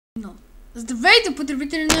Но. Здравейте,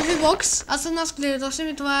 потребители на VBOX! Аз съм нас гледател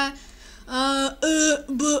и това е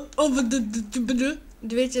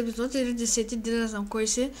 9 епизод или 10, де да знам кой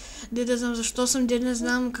си, де да знам защо съм, де да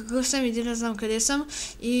знам какъв съм и де да знам къде съм.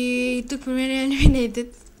 И тук при мен е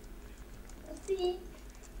Eliminated.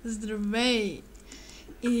 Здравей!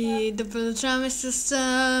 И да продължаваме с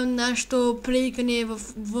нашото преикане в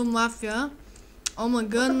мафия.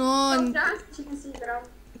 Омага, но...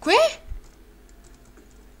 Кое?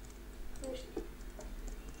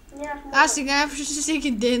 Аз сега почти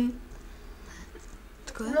всеки ден.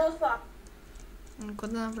 Какво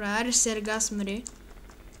да направя? Аре сега смири.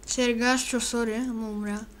 Сега ще сори, ама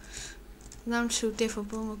умря. Знам, че ще отефа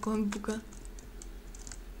пълна, кой ми пука.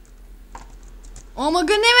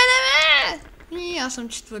 Омага, не! И аз съм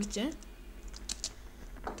четвърти.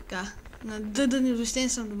 Така, на дъда недостен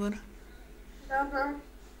съм добър. Да.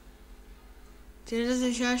 Ти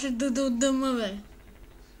разрешаваш ли дъда от дъма, бе?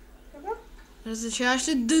 Разрешаваш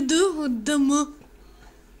ли дъда от дъма?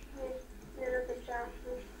 Не разрешаваш.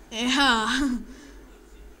 Еха!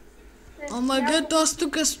 Омага, тоест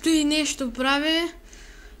тук стои нещо прави.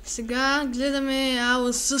 Сега гледаме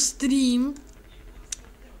АЛС стрим.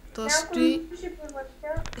 То стои...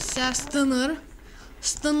 Сега стънър.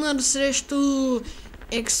 Стънър срещу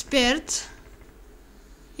експерт.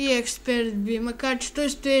 И експерт би, макар че той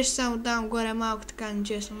стоеше само там горе малко така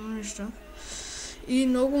нечестно, но нищо. И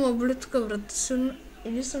много ма боли тук врата си.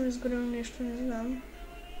 Или съм изгорил нещо, не знам.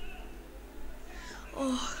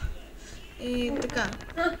 Ох. И така.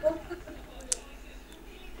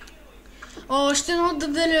 О, още едно да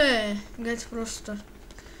деля, гайте просто.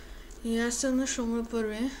 И аз съм на шума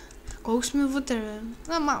първи. Колко сме вътре, бе?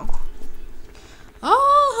 На малко.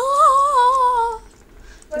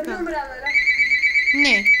 Така.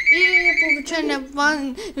 Не. И по обичайния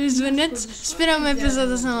план звънец спираме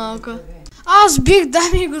епизода за малко. Аз бих,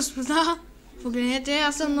 дами и господа. Погледнете,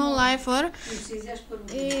 аз съм no lifer.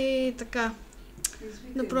 И така.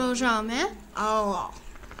 Да продължаваме. Ало.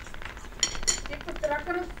 Ти по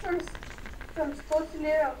тракъра съм 100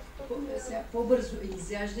 лева. По-бързо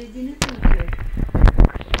изяжда единица.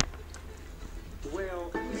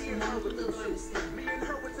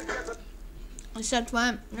 И сега това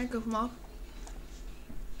е някакъв малък,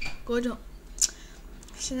 който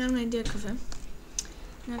ще нямам идея какъв е.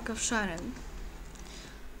 Някакъв шарен.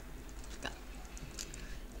 Така.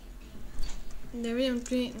 Да видим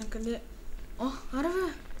той на къде... О, аре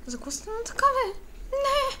бе! За какво стана така, бе?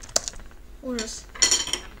 Не! Ужас.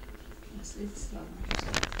 След слава.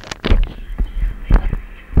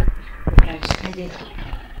 Хайде.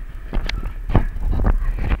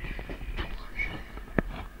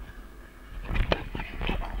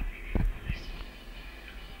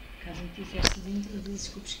 Казвам ти сега с един и да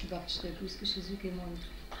си купиш кебабчета, ако искаш извикай моето.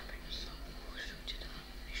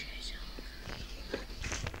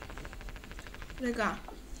 Така.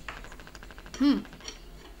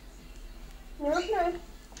 Снимаш ли?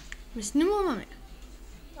 Ме снимаме.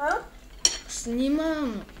 А?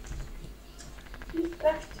 Снимам. И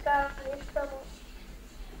страх ще ти кажа нещо,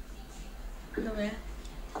 но... Добре.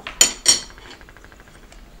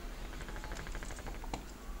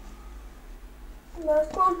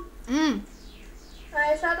 Наско?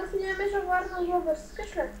 Ай, сега да снимаме заварна влога,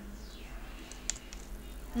 искаш ли?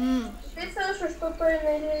 Ти също, защото той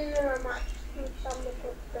не е на матч. Там да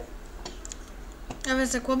платите. Абе,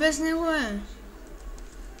 за какво без него е?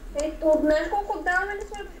 Ето, днес колко даваме ли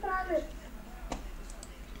сме правили?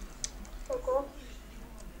 Колко?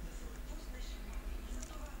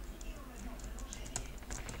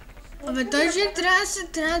 Абе, той же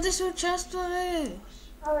трябва да се участва, бе.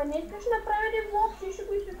 Абе, не искаш да направи ли влог, ти ще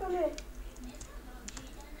го извикаме.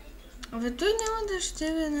 Абе, той няма да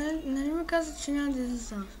ще, бе. Нали ме каза, че няма да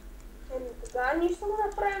излиза. Тогава ние ще го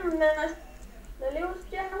направим. Нали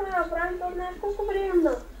успяхме да направим то днес колко време?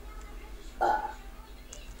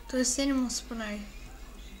 Той се не му справи.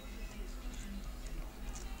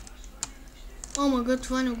 О, мага,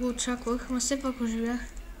 това не го очаквах, ма все пак оживях.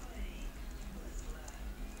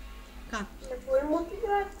 Как? На кой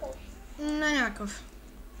мотивация? На някакъв.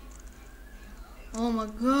 О,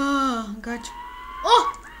 мага, гача. О!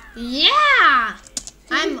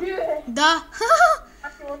 Да!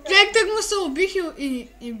 Човек так му се убих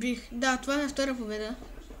и бих. Да, това е на втора победа.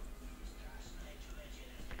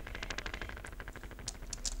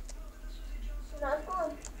 Наско?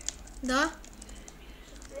 Да?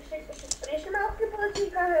 Ще спреш ли малко клипа да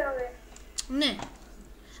ти кажа, бе? Не.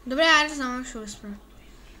 Добре, айде само ще го спра.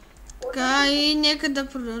 Така и нека да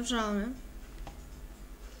продължаваме.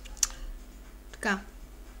 Така.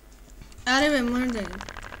 Аре бе, моля да е.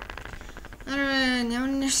 Аре бе, няма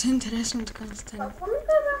ли нещо интересно така да стане? Какво ми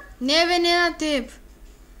каза? Не бе, не на теб.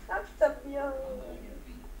 Как ще бия?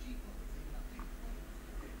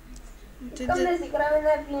 Искам да си играме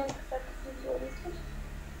една биенка, как си излизаш.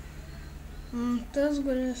 Тъс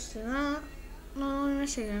горе стена, но не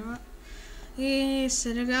се играме. И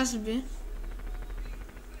сега би.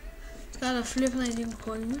 Така да флипна един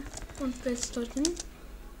коин от 500.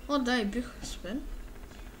 О, да, и бих успел.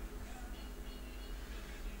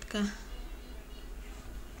 Така.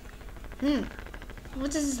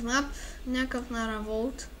 Вот is this map? Някакъв на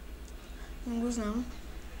Revolt. Не го знам.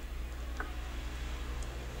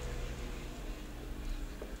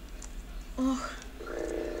 Ох.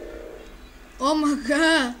 О,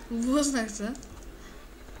 мага! Блъснах се.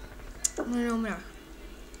 Но не умрях.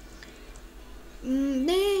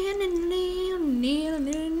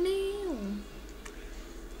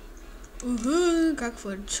 Как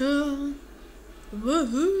фърча.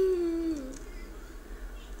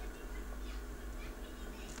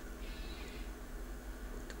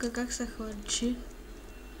 Тук как се хвърчи.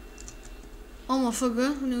 О, мафъга,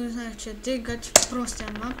 не го знаех, че те гачи простия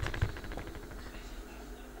мап.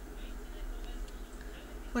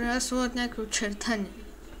 Първа да слагат някакви очертания.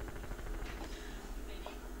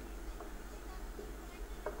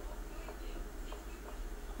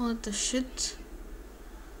 What the shit?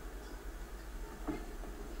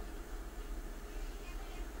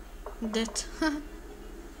 Dead.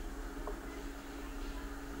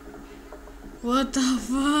 What the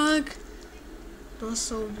fuck? Това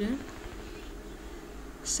се уби.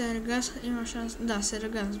 Сергас има шанс. Да,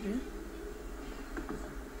 Сергас би.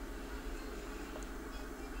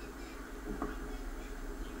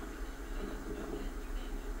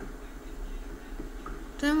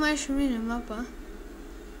 Той май ще мине мапа.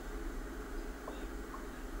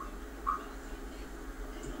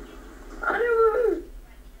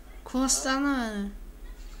 Какво стана,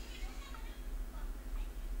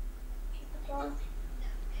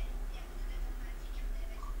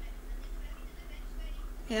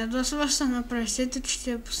 бе? Ядосваш се на пресето, че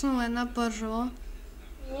ти е пуснала една пържола.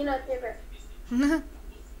 Ни на тебе. Не.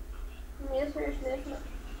 Ние сме смешно.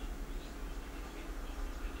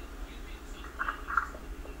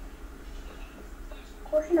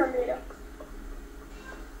 Какво ще намеря?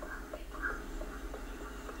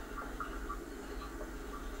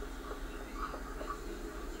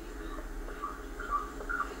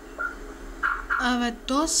 Абе,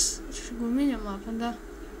 тос ще го мине мапа, да.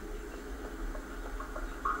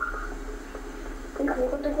 И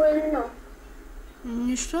колкото го е минал?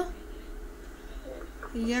 Нищо?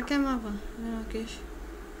 Яка е мапа? Няма кеш.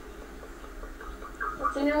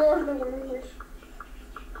 А ти не можеш да го минеш.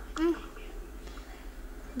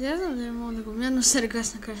 Да, знам да не мога да го миня, но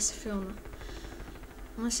Сергас накрая се филма.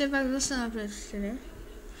 Ама все пак да се напред ще ли?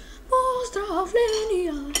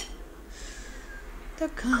 Поздравления!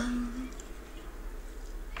 Така.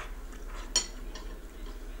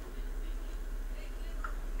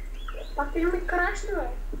 Пак ти ми крашна, бе.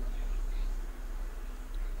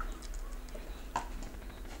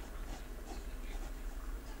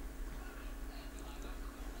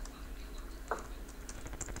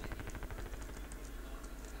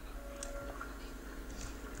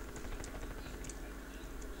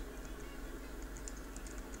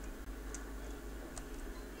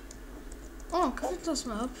 О, какъв е този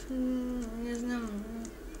мап? Не знам.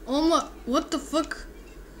 О, what the fuck?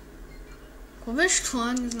 Какво беше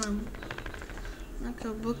това? Не знам.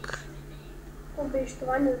 Някакъв бък. Какво беше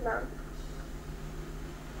това? Не знам.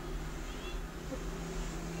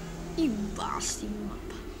 И баси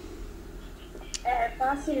мапа.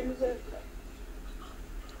 Това си е взето.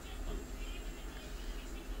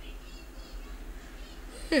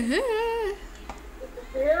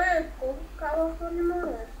 Бе, колко калаха не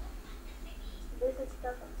може? 10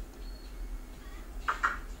 така.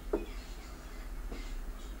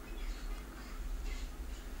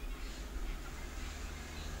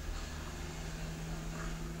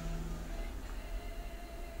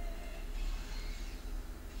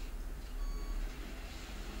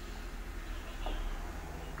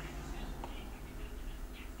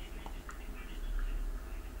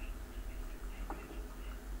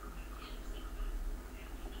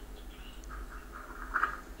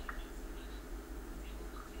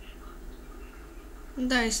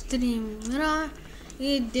 Да, стрим умра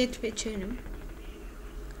и дет печелим.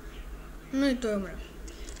 Но и той умра.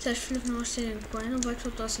 Сега ще флипнем още един коин, обаче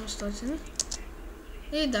от 800.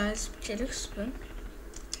 И да, спечелих, супер.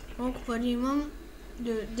 Колко пари имам?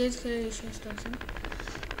 9600.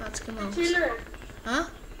 Адски малко. А?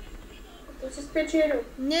 Ти си спечелил.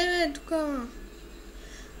 Не бе,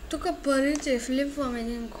 тук парите флипвам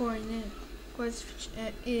един коин, който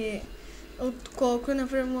и От колко,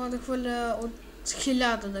 например, мога да хвърля от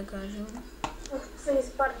 1000, да кажем. Се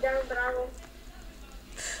изпардям драго.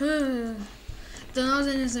 Дано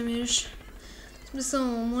да не замириш. В смисъл,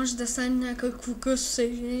 може да стане някакво късо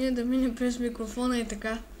съединение, да мине през микрофона и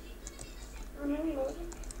така.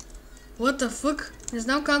 What the fuck? Не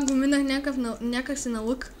знам как го минах някак си на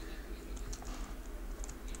лък.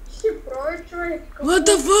 Ще пробай, човек. What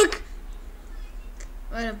the fuck?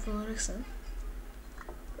 Айде, проварих се.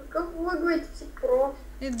 Какъв лък, бе, ти си про?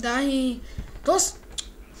 Да и...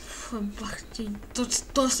 Бах ти,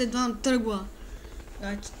 то едва тръгва.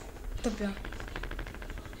 Тъпя.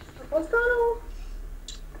 Какво станало?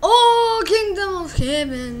 О, Kingdom of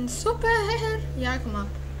Heaven! Супер! Як мап.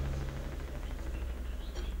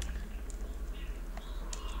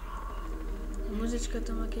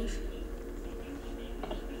 Музичката ма кеф.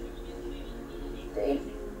 Тъй.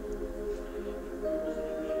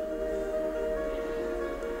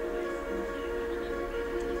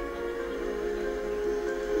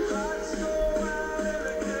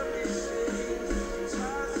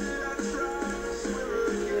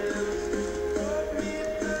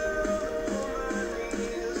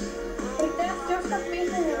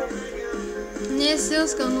 Не е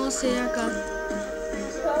селска, но си яка.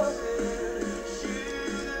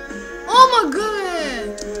 О, мага,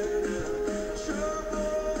 бе!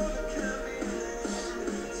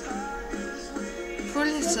 Какво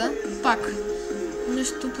ли са? Пак.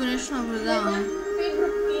 Нещо по нещо наблюдаваме.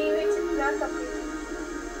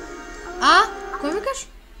 Кой викаш?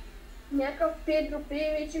 Някакъв Педро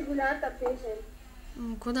пее вече голямата песен.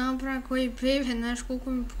 Какво да направя? Кой пее? Знаеш колко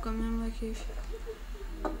ми покамява кефи.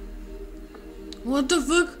 What the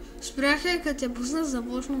fuck? Спрях я, като я пусна,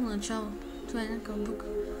 започна начало. Това е някакъв бък.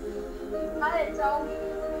 Айде, чао.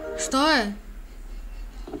 Що е?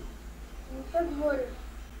 Не се говори.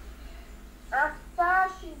 Аз това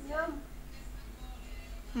ще взем.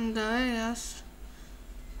 Да, аз.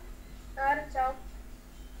 Айде, чао.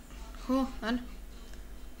 Хубаво, айде.